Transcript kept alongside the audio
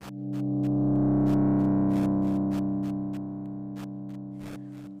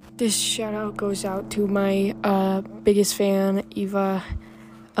This shout out goes out to my biggest fan, Eva.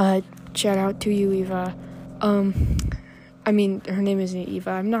 Shout out to you, Eva. I mean, her name isn't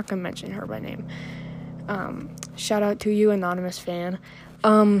Eva. I'm not gonna mention her by name. Shout out to you, anonymous fan.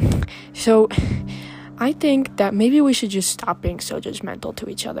 So I think that maybe we should just stop being so judgmental to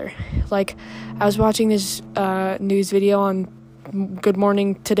each other. Like, I was watching this news video on Good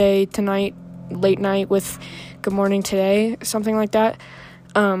Morning Today, Tonight, Late Night with Good Morning Today, something like that.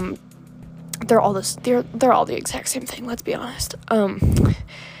 They're all the exact same thing, let's be honest.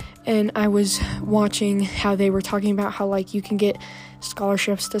 And I was watching how they were talking about how, like, you can get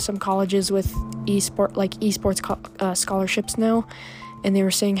scholarships to some colleges with esports scholarships now, and they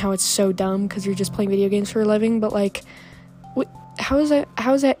were saying how it's so dumb because you're just playing video games for a living. But, like, how is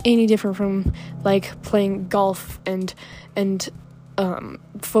that any different from, like, playing golf and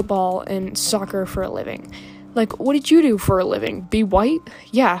football and soccer for a living? Like, what did you do for a living? Be white?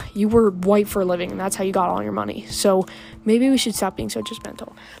 Yeah, you were white for a living, and that's how you got all your money. So maybe we should stop being so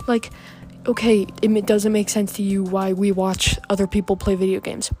judgmental. Like, okay, it doesn't make sense to you why we watch other people play video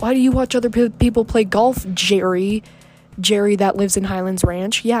games. Why do you watch other people play golf, Jerry? Jerry that lives in Highlands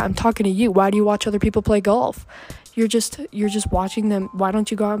Ranch? Yeah, I'm talking to you. Why do you watch other people play golf? You're just watching them. Why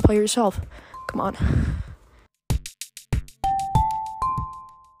don't you go out and play yourself? Come on.